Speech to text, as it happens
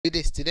Good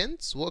day,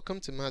 students. Welcome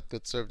to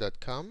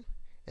math.serve.com.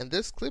 In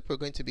this clip, we're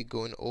going to be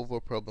going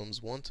over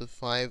problems 1 to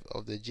 5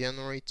 of the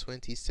January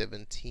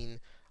 2017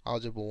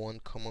 Algebra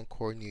 1 Common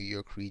Core New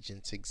York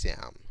Regents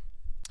exam.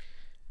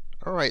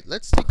 Alright,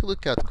 let's take a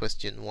look at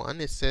question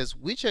 1. It says,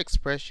 which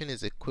expression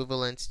is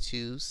equivalent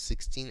to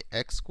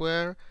 16x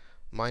squared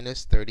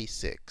minus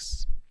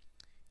 36?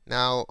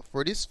 Now,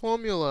 for this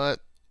formula,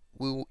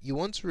 you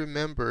want to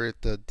remember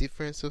the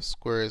difference of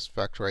squares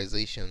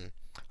factorization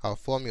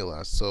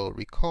formula. So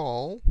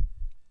recall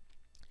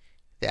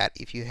that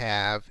if you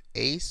have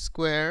a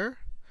squared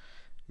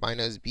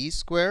minus b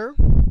squared,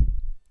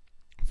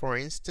 for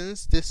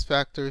instance, this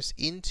factors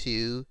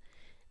into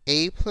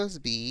a plus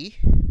b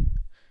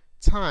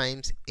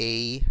times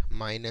a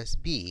minus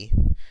b.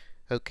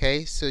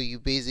 Okay, so you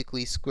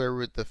basically square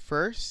root the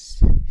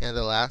first and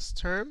the last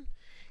term,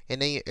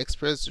 and then you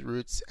express the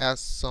roots as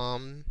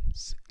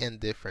sums and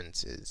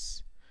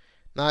differences.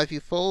 Now, if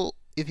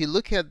you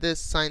look at this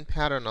sign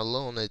pattern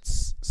alone,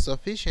 it's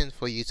sufficient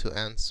for you to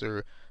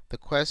answer the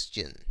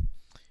question.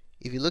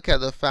 If you look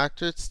at the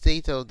factored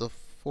state of the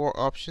 4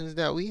 options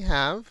that we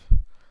have,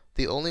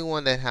 the only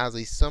one that has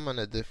a sum and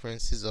a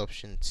difference is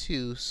option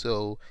 2,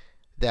 so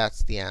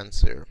that's the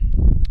answer.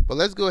 But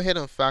let's go ahead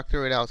and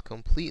factor it out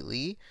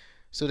completely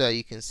so that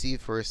you can see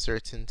for a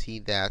certainty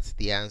that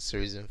the answer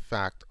is in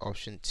fact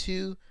option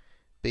 2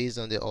 based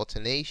on the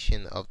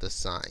alternation of the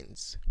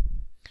signs.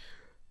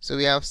 So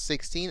we have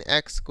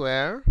 16x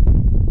squared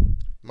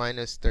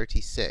minus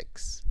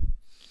 36.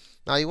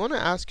 Now you want to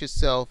ask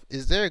yourself,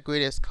 is there a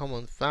greatest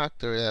common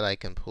factor that I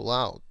can pull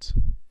out?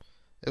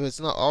 If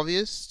it's not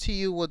obvious to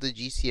you what the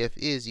GCF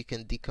is, you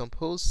can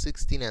decompose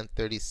 16 and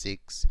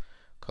 36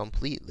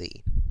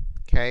 completely.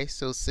 Okay,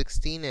 so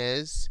 16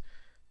 is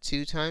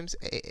 2 times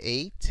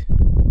 8,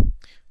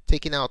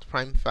 taking out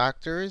prime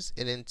factors,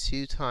 and then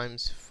 2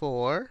 times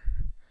 4,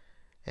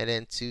 and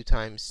then 2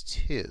 times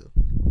 2.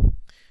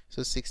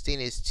 So 16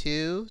 is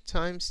 2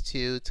 times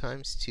 2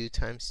 times 2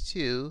 times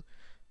 2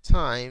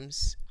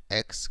 times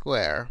x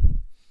squared.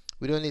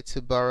 We don't need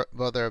to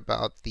bother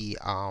about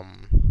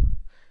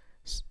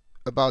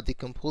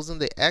decomposing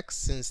the x,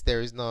 since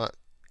there is not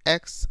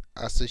x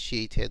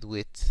associated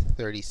with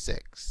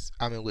 36.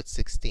 With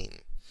 16.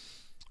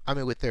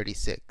 With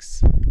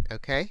 36.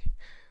 Okay?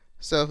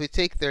 So if we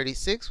take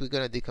 36, we're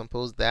going to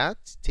decompose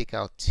that. Take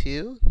out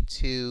 2.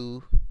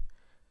 2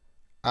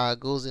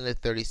 goes into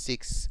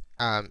 36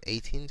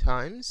 18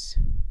 times.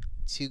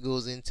 2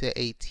 goes into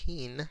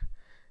 18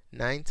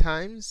 9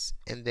 times.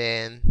 And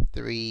then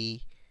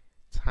 3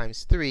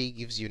 times 3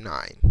 gives you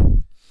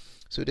 9.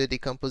 So the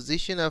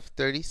decomposition of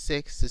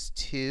 36 is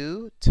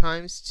 2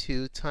 times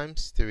 2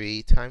 times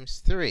 3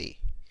 times 3.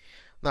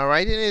 Now,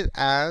 writing it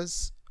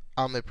as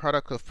a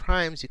product of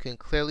primes, you can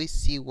clearly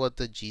see what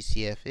the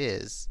GCF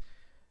is.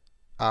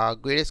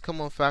 Greatest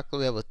common factor,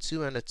 we have a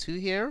 2 and a 2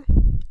 here,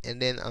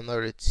 and then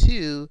another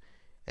 2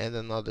 and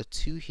another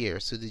 2 here.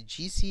 So the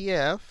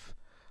GCF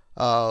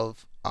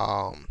of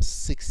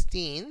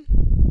 16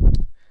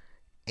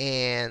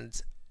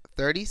 and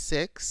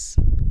 36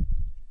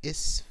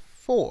 is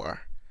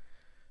 4.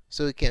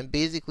 So we can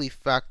basically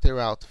factor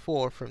out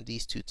 4 from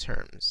these two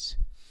terms.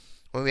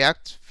 When we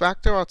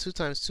factor out 2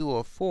 times 2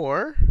 or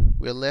 4,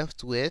 we're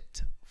left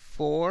with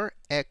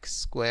 4x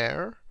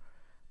squared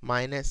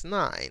minus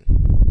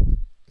 9.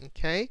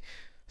 Okay?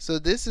 So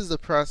this is the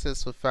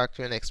process for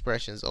factoring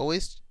expressions.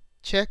 Always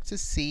check to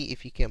see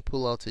if you can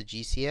pull out a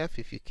GCF.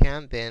 If you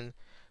can, then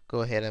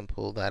go ahead and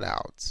pull that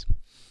out.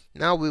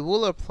 Now we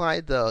will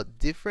apply the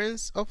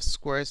difference of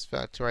squares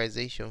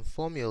factorization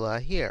formula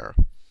here.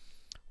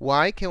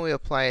 Why can we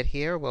apply it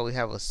here? Well, we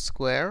have a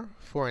square.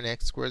 4 and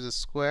x squared is a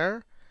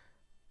square.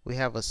 We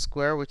have a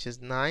square, which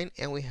is 9,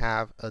 and we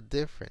have a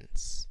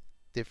difference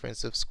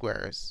of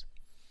squares.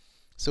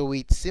 So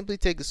we simply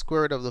take the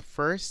square root of the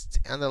first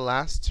and the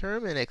last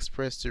term and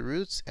express the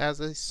roots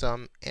as a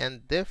sum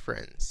and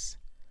difference.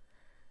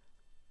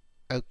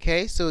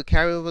 Okay, so we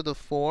carry over the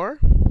 4,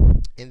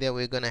 and then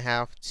we're going to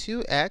have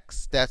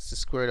 2x, that's the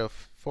square root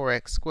of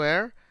 4x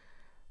squared,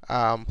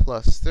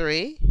 plus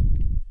 3,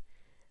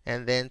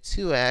 and then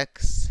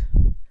 2x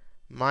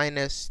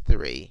minus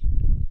 3.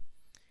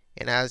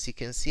 And as you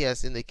can see,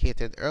 as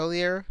indicated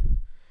earlier,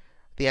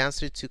 the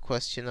answer to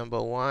question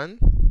number 1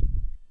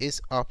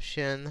 is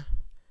option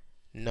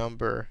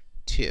number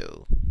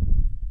 2.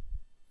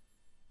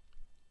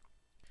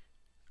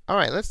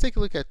 Alright, let's take a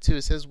look at 2.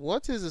 It says,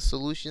 what is the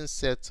solution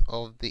set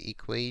of the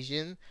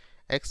equation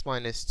x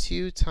minus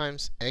 2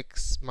 times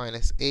x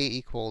minus a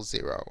equals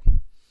 0?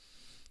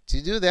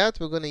 To do that,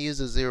 we're going to use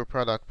the zero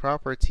product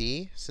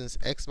property. Since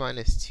x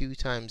minus 2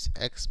 times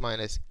x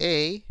minus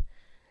a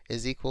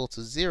is equal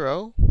to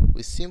 0,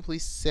 we simply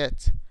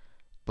set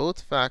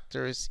both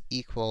factors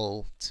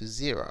equal to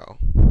 0.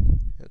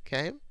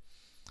 Okay?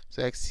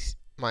 So x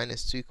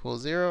minus 2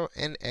 equals 0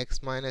 and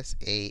x minus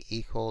a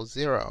equals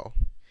 0.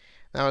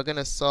 Now we're going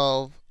to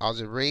solve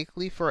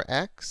algebraically for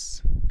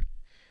x.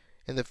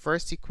 In the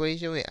first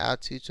equation, we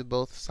add 2 to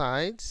both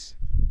sides,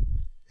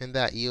 and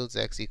that yields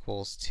x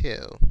equals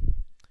 2.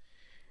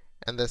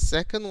 And the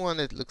second one,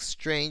 it looks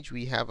strange.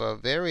 We have a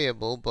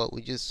variable, but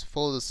we just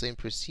follow the same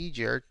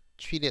procedure.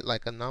 Treat it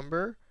like a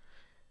number.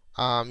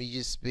 You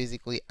just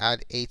basically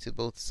add a to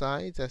both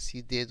sides as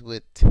you did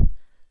with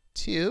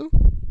 2.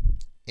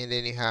 And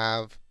then you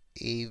have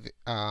a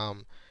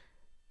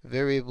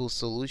variable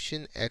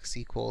solution, x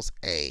equals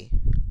a.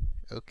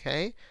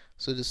 Okay?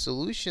 So the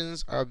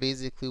solutions are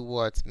basically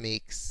what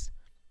makes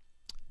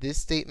this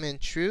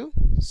statement true.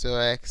 So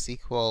x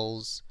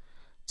equals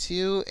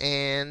 2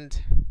 and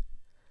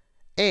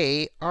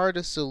a are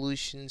the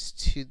solutions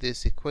to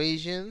this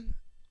equation.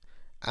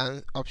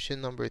 And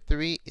option number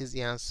 3 is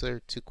the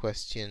answer to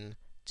question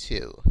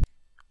 2.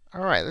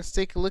 Alright, let's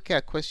take a look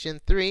at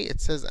question 3.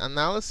 It says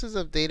analysis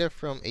of data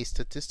from a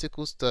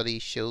statistical study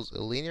shows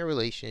a linear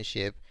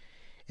relationship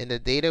in the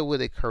data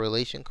with a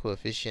correlation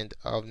coefficient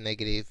of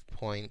negative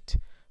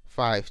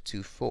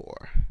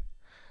 0.524.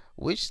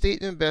 Which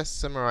statement best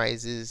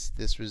summarizes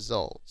this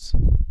result?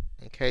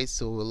 Okay,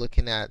 so we're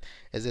looking at,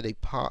 is it a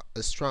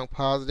strong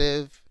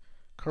positive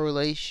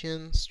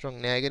correlation, strong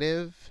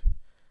negative?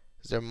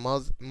 Is there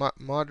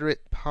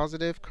moderate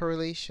positive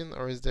correlation,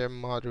 or is there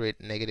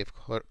moderate negative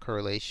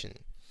correlation?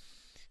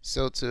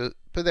 So to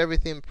put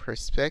everything in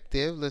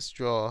perspective, let's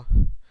draw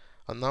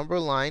a number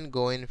line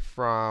going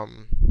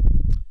from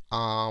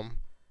 -1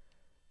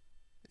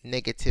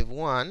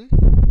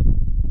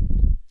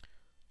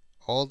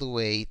 all the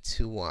way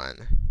to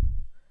 1.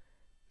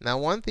 Now,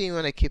 one thing you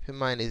want to keep in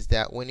mind is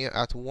that when you're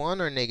at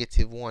 1 or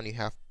 -1, you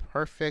have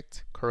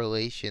perfect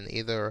correlation,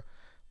 either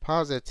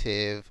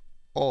positive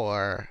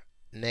or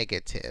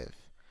negative.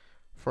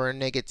 For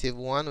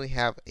 -1, we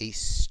have a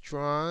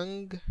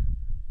strong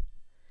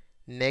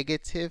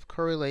negative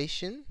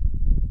correlation.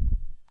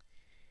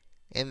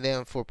 And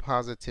then for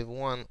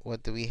 +1,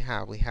 what do we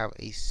have? We have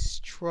a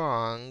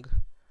strong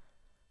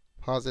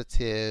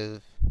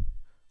positive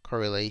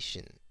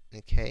correlation.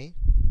 Okay?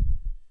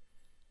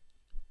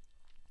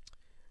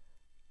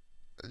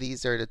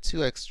 These are the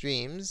two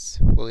extremes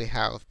where we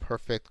have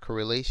perfect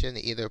correlation,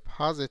 either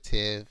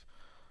positive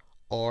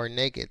or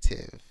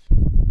negative.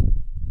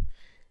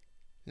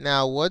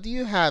 Now, what do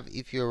you have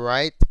if you're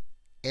right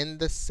in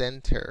the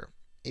center?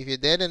 If you're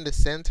dead in the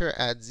center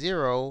at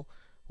 0,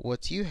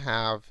 what you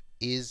have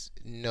is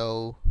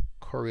no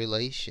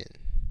correlation.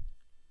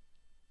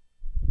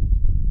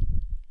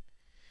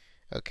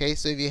 Okay,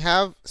 so if you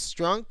have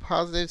strong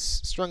positive,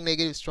 strong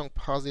negative, strong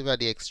positive at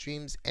the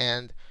extremes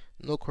and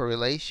no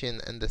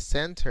correlation in the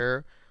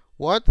center,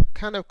 what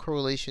kind of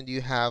correlation do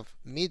you have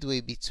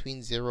midway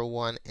between 0,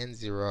 1 and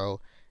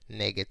 0,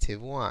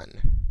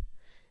 -1?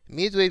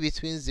 Midway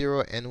between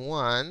 0 and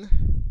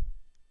 1,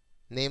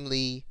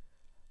 namely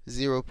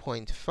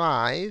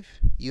 0.5,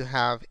 you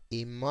have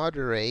a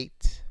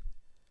moderate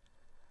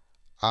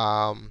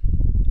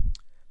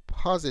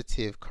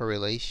positive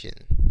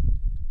correlation.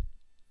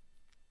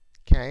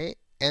 Okay,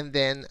 and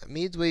then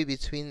midway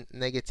between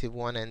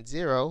 -1 and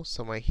 0,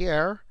 somewhere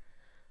here,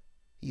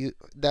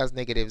 that's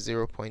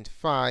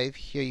 -0.5.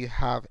 Here you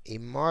have a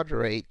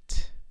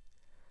moderate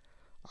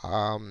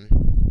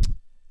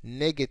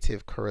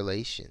negative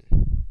correlation.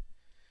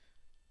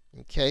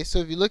 Okay, so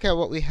if you look at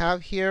what we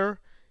have here,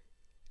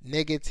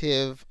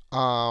 negative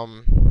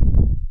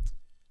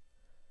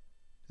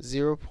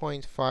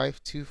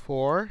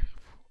 0.524,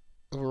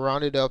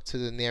 rounded up to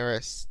the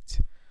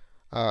nearest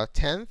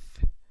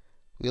tenth.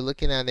 We're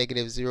looking at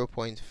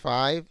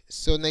 -0.5.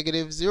 So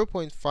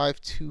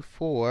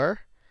 -0.524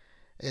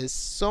 is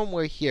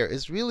somewhere here.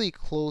 It's really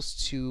close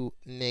to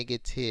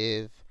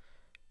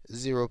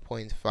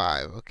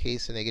 -0.5. Okay,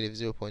 so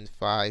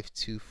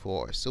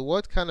 -0.524. So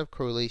what kind of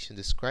correlation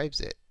describes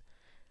it?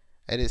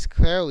 It is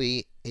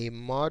clearly a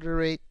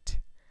moderate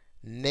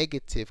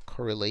negative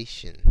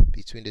correlation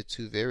between the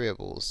two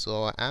variables.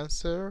 So our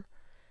answer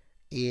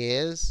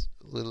is,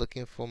 we're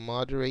looking for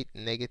moderate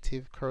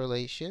negative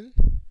correlation.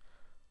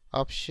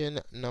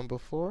 Option number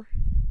 4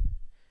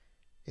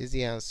 is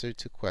the answer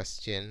to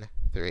question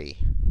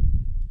 3.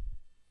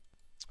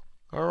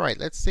 Alright,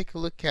 let's take a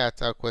look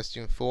at our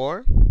question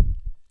 4.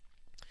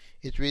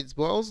 It reads,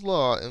 Boyle's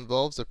law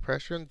involves the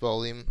pressure and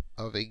volume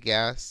of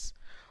gas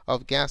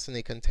in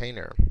a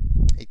container.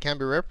 It can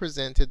be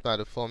represented by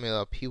the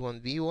formula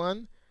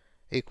P1V1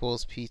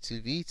 equals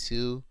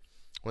P2V2.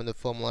 When the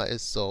formula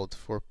is solved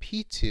for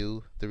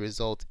P2, the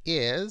result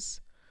is,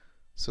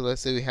 so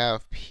let's say we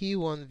have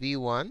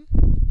P1V1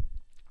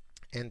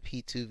 and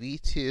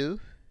P2V2.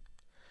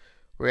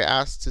 We're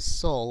asked to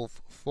solve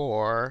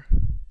for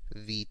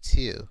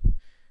V2.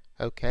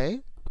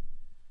 Okay?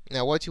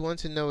 Now what you want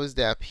to know is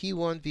that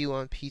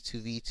P1V1,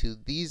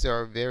 P2V2, these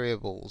are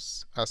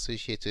variables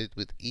associated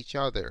with each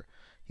other.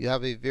 You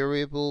have a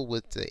variable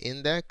with the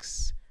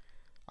index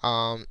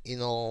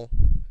in all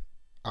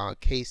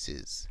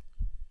cases.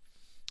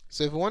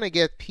 So if you want to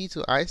get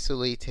P2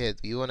 isolated,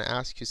 you want to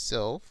ask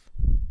yourself,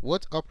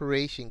 what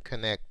operation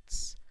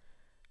connects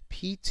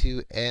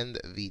P2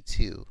 and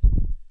V2?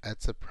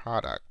 That's a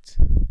product.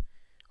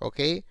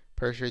 Okay,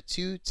 pressure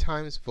 2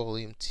 times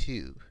volume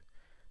 2.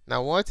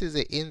 Now what is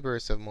the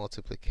inverse of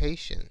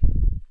multiplication?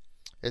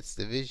 It's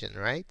division,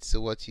 right? So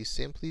what you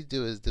simply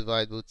do is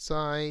divide both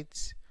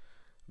sides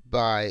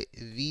by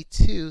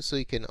V2, so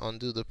you can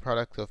undo the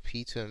product of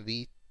P2 and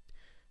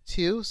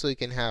V2, so you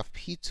can have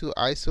P2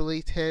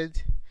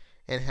 isolated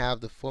and have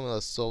the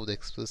formula solved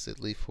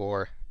explicitly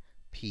for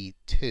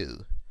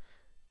P2.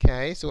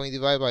 Okay, so when you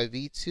divide by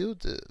V2,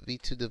 the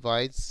V2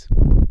 divides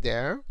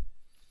there,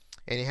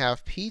 and you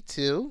have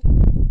P2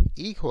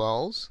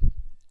 equals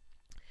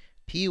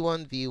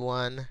P1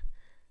 V1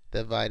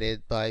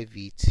 divided by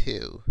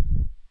V2.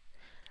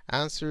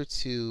 Answer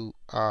to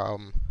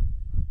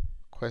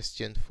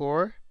question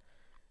 4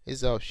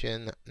 is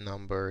option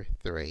number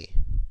 3.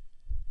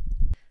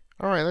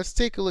 Alright, let's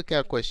take a look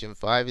at question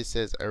 5. It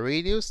says a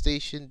radio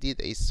station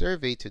did a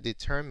survey to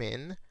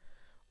determine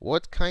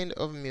what kind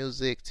of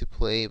music to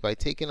play by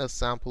taking a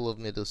sample of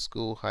middle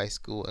school, high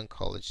school, and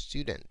college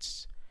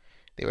students.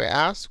 They were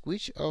asked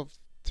which of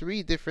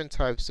 3 different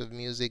types of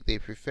music they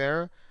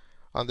prefer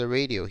on the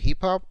radio: hip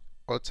hop,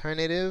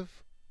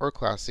 alternative, or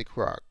classic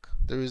rock.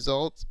 The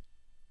results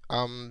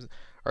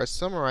are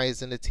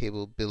summarized in the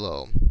table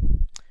below.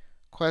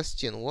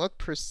 Question: what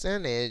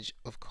percentage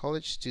of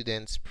college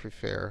students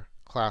prefer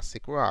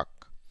classic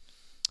rock?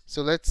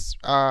 So let's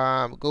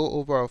go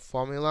over our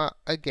formula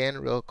again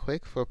real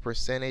quick for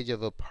percentage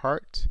of a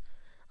part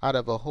out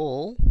of a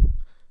whole.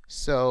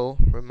 So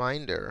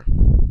reminder,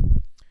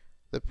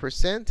 the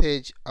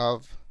percentage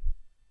of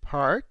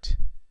part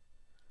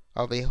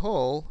of a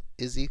whole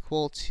is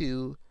equal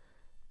to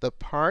the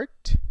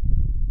part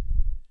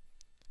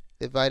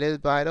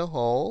divided by the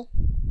whole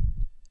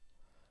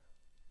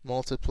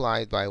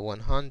multiplied by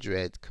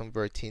 100,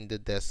 converting the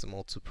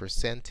decimal to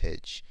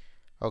percentage.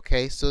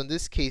 Okay, so in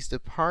this case, the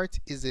part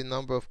is the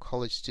number of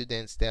college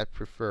students that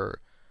prefer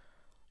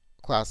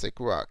classic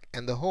rock,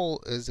 and the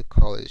whole is the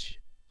college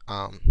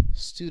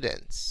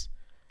students.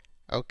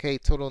 Okay,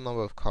 total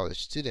number of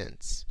college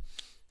students.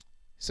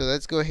 So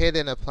let's go ahead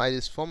and apply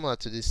this formula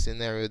to this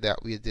scenario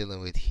that we're dealing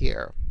with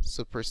here.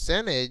 So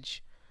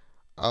percentage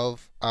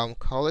of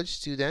college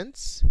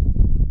students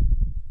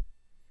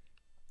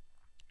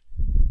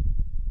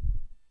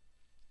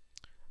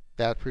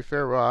that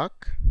prefer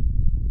rock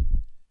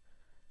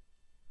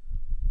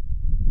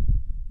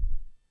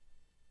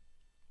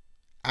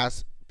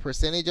as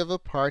percentage of a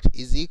part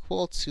is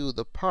equal to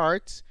the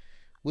part,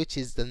 which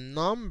is the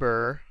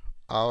number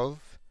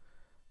of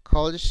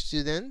college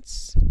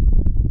students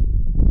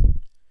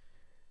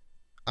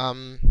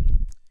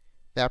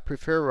that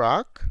prefer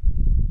rock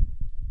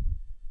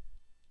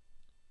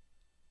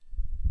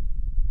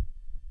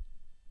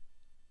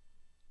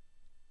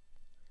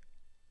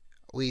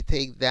we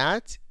take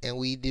that and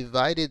we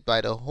divide it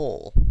by the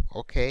whole.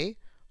 Okay,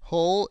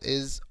 whole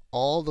is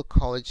all the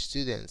college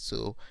students,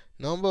 so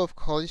number of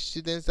college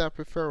students that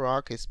prefer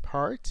rock is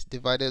part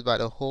divided by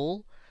the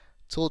whole,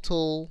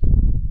 total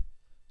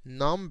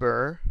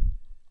number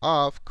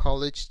of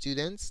college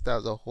students,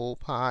 that's a whole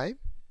pie,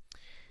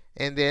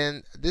 and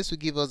then this will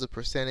give us a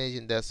percentage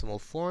in decimal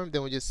form.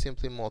 Then we just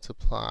simply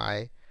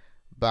multiply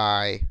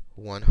by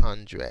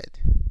 100.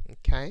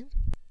 Okay,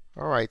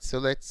 alright, so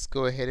let's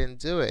go ahead and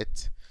do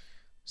it.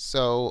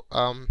 So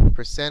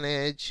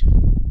percentage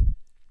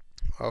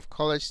of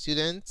college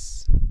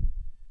students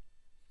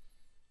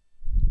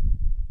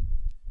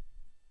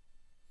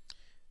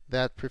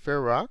that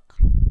prefer rock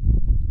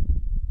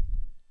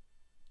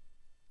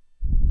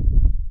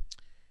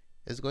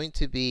is going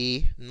to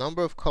be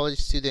number of college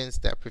students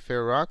that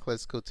prefer rock.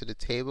 Let's go to the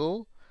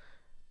table.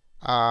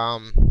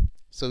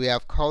 So we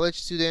have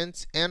college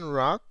students and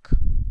rock.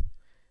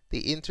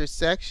 The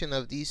intersection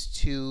of these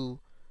two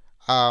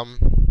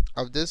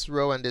of this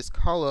row and this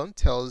column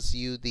tells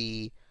you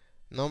the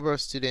number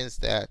of students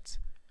that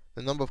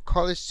the number of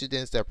college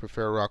students that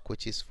prefer rock,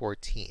 which is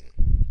 14.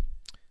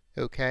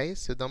 Okay,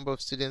 so number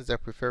of students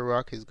that prefer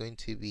rock is going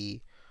to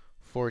be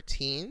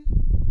 14.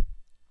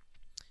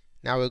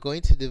 Now we're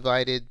going to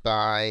divide it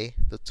by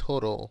the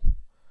total.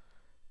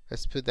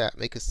 Let's put that,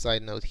 make a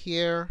side note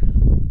here.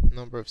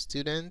 Number of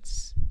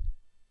students,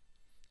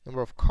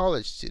 number of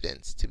college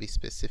students to be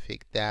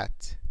specific,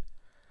 that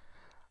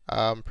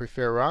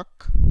prefer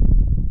rock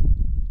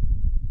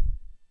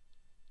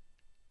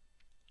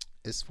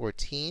is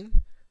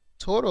 14.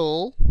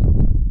 Total,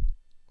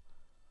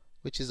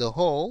 which is a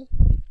whole,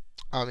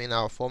 in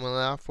our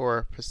formula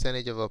for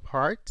percentage of a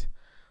part,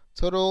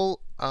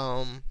 total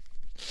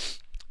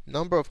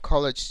number of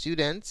college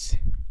students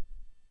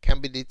can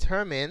be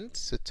determined,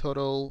 so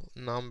total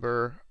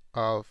number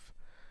of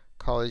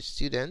college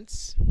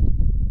students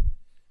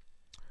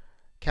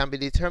can be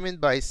determined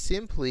by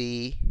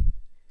simply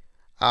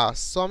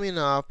summing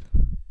up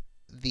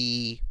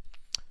the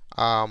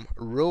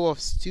row of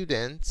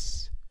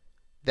students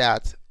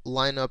that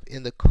line up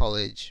in the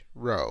college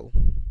row.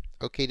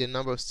 Okay, the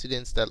number of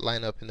students that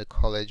line up in the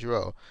college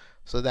row.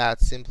 So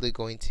that's simply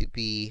going to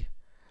be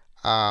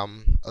a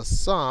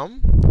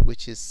sum,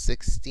 which is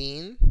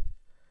 16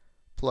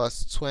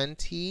 plus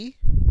 20,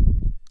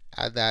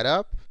 add that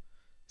up,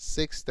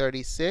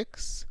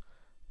 636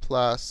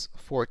 plus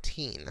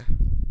 14.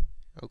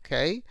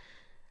 Okay,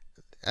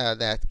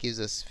 that gives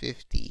us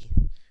 50.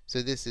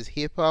 So this is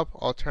hip hop,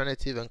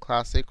 alternative, and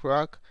classic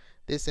rock.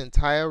 This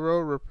entire row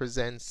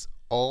represents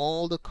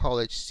all the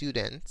college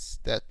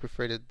students that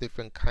prefer the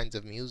different kinds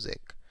of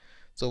music.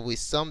 So if we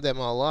sum them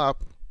all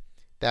up,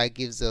 that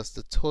gives us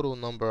the total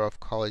number of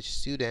college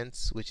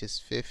students, which is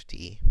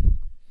 50.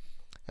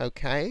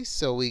 Okay,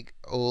 so we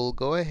will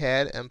go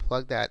ahead and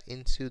plug that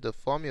into the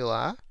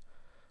formula.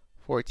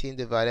 14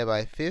 divided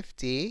by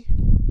 50,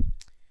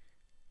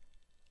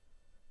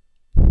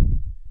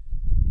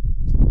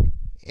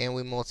 and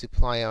we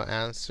multiply our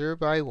answer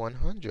by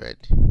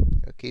 100.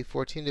 Okay,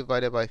 14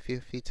 divided by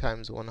 50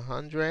 times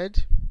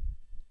 100.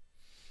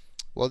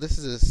 Well, this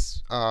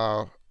is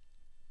a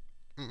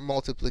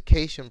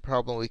multiplication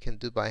problem we can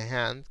do by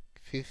hand.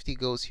 50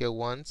 goes here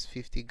once,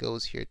 50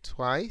 goes here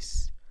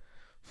twice.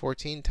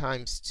 14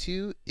 times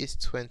 2 is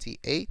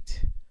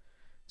 28.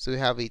 So we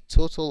have a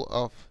total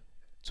of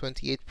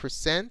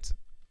 28%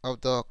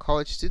 of the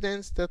college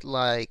students that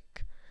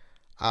like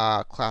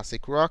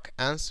classic rock.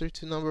 Answer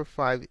to number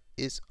 5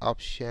 is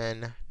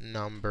option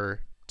number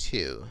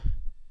 2.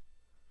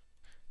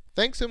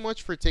 Thanks so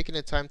much for taking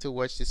the time to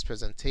watch this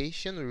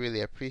presentation. We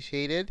really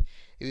appreciate it.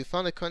 If you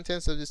found the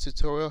contents of this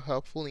tutorial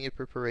helpful in your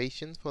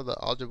preparation for the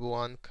Algebra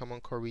 1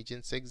 Common Core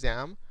Regents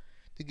exam,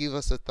 to give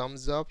us a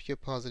thumbs up. Your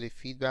positive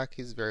feedback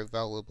is very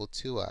valuable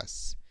to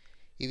us.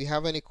 If you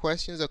have any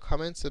questions or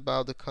comments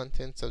about the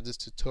contents of this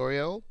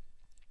tutorial,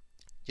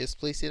 just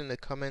place it in the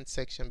comment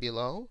section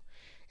below,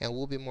 and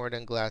we'll be more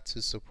than glad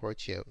to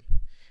support you.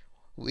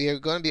 We are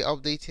going to be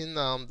updating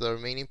the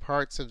remaining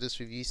parts of this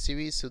review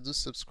series, so do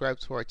subscribe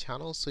to our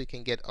channel so you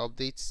can get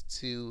updates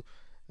to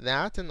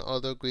that and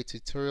other great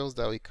tutorials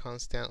that we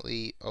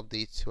constantly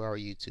update to our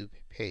YouTube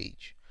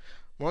page.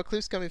 More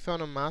clips can be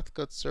found on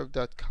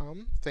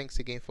math.serve.com. Thanks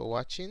again for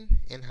watching,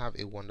 and have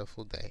a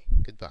wonderful day.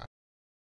 Goodbye.